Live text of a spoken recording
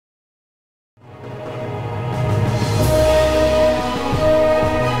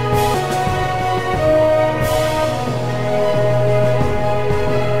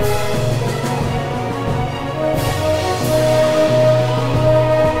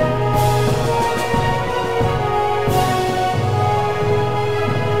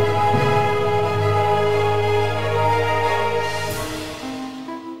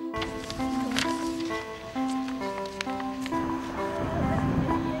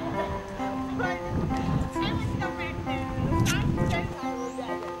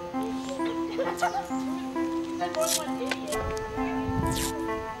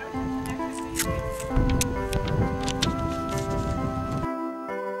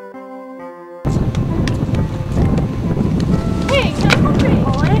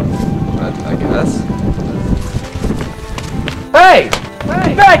I guess. Hey!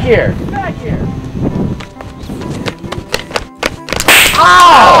 Hey! Back here! Back here!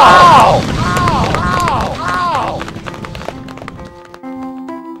 Ow! Ow! Ow! Ow!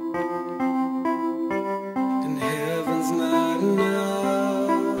 And heaven's not enough.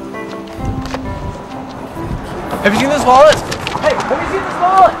 Have you seen this wallet? Hey, have you seen this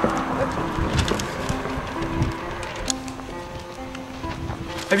wallet?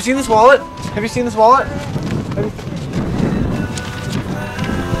 Have you seen this wallet? Have you seen this wallet?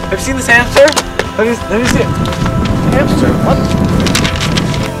 Have you seen this hamster? Have you seen hamster? What?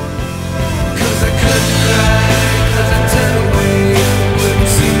 Cause I couldn't cry, cause I turned away, wouldn't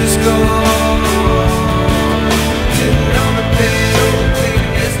see the score. Sitting on the bed,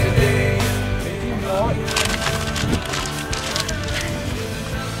 overthinking yesterday.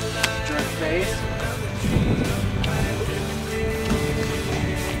 Jerk face.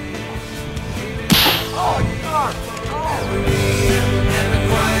 Oh, God! And a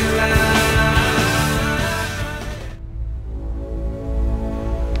quiet life.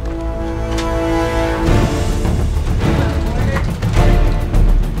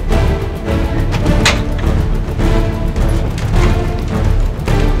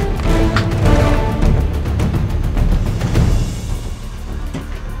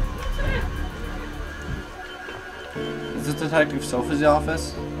 Is this Detective Sophie's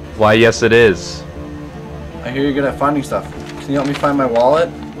office? Why, yes it is. I hear you're good at finding stuff. Can you help me find my wallet?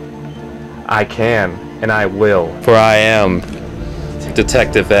 I can, and I will. For I am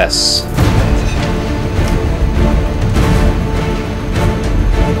Detective S.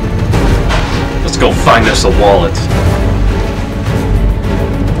 Let's go find us a wallet.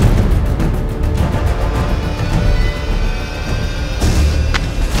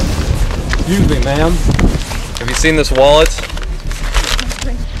 Excuse me, ma'am. Have you seen this wallet?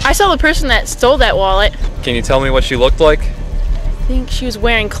 I saw the person that stole that wallet. Can you tell me what she looked like? I think she was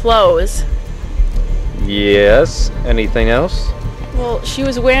wearing clothes. Yes. Anything else? Well, she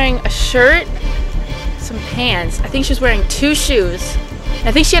was wearing a shirt, some pants. I think she was wearing 2 shoes.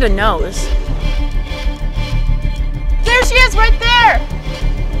 I think she had a nose. There she is, right there!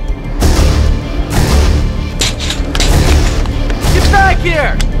 Get back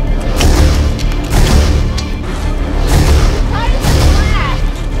here!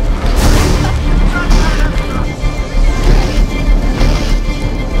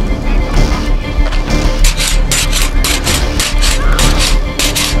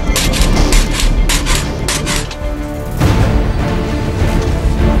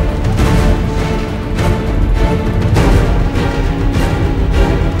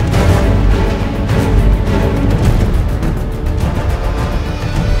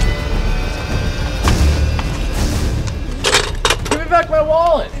 Back my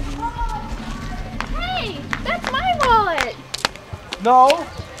wallet! Hey, that's my wallet! No!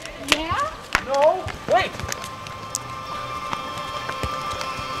 Yeah? No! Wait!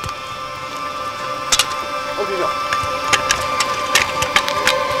 Okay, go.